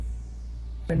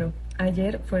Bueno,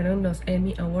 ayer fueron los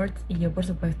Emmy Awards y yo por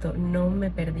supuesto no me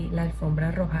perdí la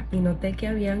alfombra roja y noté que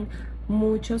habían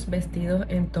muchos vestidos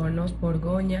en tonos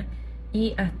borgoña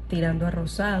y tirando a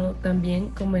rosado,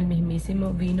 también como el mismísimo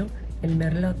vino, el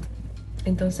merlot.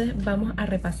 Entonces vamos a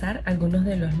repasar algunos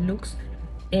de los looks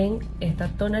en esta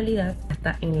tonalidad,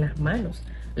 hasta en las manos.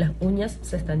 Las uñas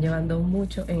se están llevando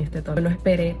mucho en este tono. No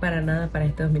esperé para nada para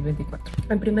este 2024.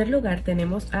 En primer lugar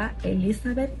tenemos a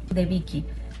Elizabeth de Vicky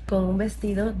con un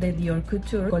vestido de Dior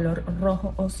Couture color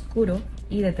rojo oscuro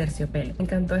y de terciopelo. Me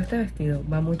encantó este vestido,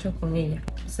 va mucho con ella.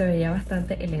 Se veía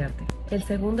bastante elegante. El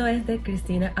segundo es de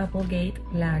Christina Applegate,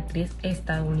 la actriz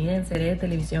estadounidense de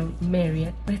televisión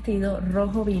Marriott, vestido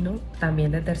rojo vino,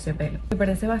 también de terciopelo. Me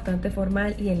parece bastante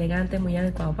formal y elegante, muy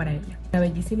adecuado para ella. La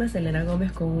bellísima Selena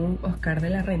Gómez con un Oscar de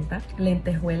la Renta,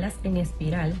 lentejuelas en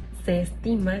espiral. Se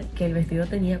estima que el vestido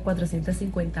tenía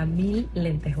 450.000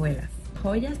 lentejuelas.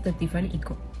 Joyas de Tiffany &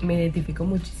 Co. Me identifico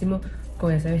muchísimo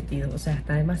con ese vestido, o sea,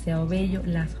 está demasiado bello,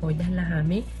 las joyas las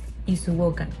amé y su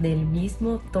boca del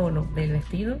mismo tono del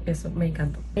vestido, eso me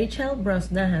encantó. Rachel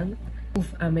Brosnahan,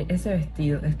 amé ese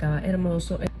vestido, estaba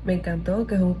hermoso, me encantó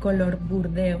que es un color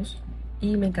burdeos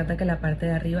y me encanta que la parte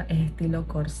de arriba es estilo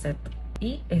corset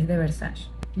y es de Versace.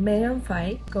 Megan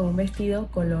Fay con un vestido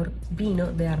color vino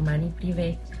de Armani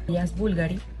Privé, ellas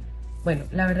Bulgari. Bueno,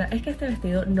 la verdad es que este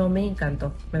vestido no me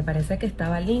encantó. Me parece que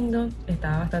estaba lindo,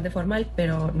 estaba bastante formal,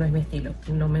 pero no es mi estilo,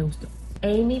 no me gustó.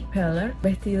 Amy Poehler,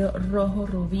 vestido rojo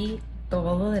rubí,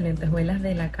 todo de lentejuelas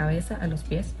de la cabeza a los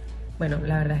pies. Bueno,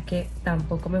 la verdad es que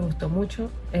tampoco me gustó mucho.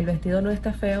 El vestido no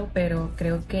está feo, pero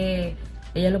creo que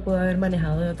ella lo pudo haber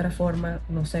manejado de otra forma,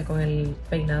 no sé, con el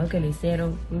peinado que le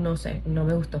hicieron, no sé, no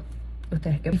me gustó.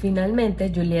 ¿Ustedes qué? Y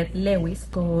finalmente Juliette Lewis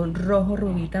con un rojo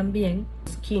rubí también,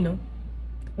 esquino.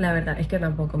 La verdad es que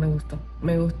tampoco me gustó.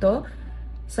 Me gustó,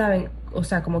 ¿saben? O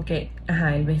sea, como que,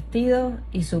 ajá, el vestido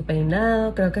y su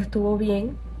peinado, creo que estuvo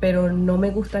bien, pero no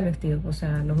me gusta el vestido. O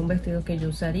sea, no es un vestido que yo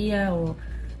usaría o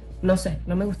no sé,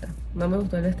 no me gusta. No me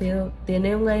gustó el vestido.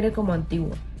 Tiene un aire como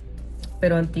antiguo,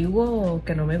 pero antiguo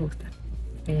que no me gusta.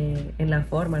 En la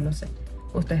forma, no sé.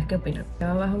 ¿Ustedes qué opinan?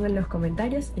 Acá abajo en los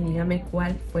comentarios y díganme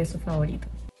cuál fue su favorito.